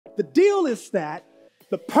The deal is that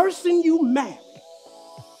the person you marry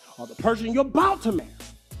or the person you're about to marry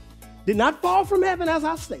did not fall from heaven, as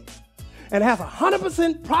I stated, and has a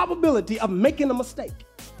 100% probability of making a mistake.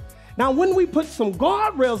 Now, when we put some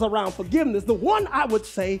guardrails around forgiveness, the one I would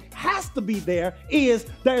say has to be there is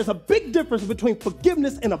there's a big difference between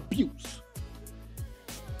forgiveness and abuse.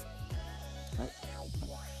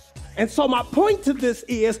 And so my point to this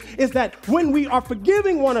is that when we are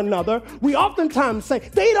forgiving one another, we oftentimes say,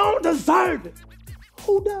 they don't deserve it.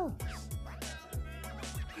 Who does?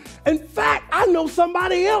 In fact, I know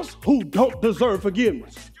somebody else who don't deserve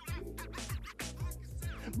forgiveness.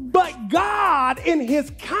 But God, in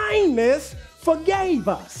his kindness, forgave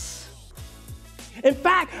us. In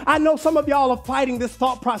fact, I know some of y'all are fighting this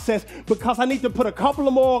thought process because I need to put a couple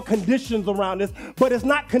of more conditions around this, but it's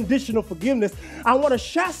not conditional forgiveness. I want to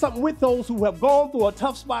share something with those who have gone through a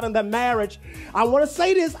tough spot in their marriage. I want to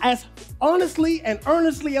say this as honestly and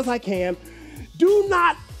earnestly as I can. Do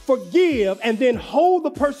not forgive and then hold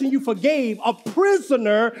the person you forgave a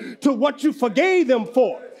prisoner to what you forgave them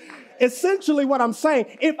for. Essentially what I'm saying,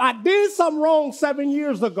 if I did something wrong 7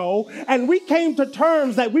 years ago and we came to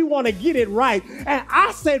terms that we want to get it right, and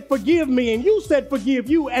I said forgive me and you said forgive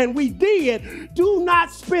you and we did, do not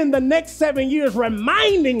spend the next 7 years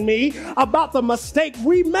reminding me about the mistake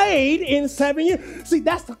we made in 7 years. See,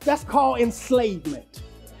 that's called enslavement.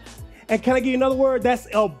 And can I give you another word? That's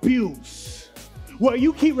abuse. Well,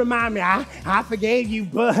 you keep reminding me, I forgave you,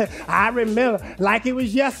 but I remember like it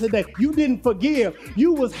was yesterday. You didn't forgive.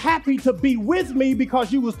 You was happy to be with me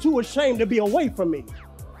because you was too ashamed to be away from me.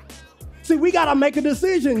 See, we got to make a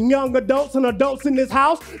decision, young adults and adults in this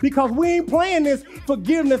house, because we ain't playing this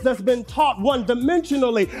forgiveness that's been taught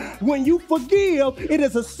one-dimensionally. When you forgive, it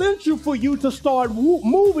is essential for you to start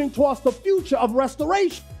moving towards the future of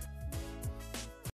restoration.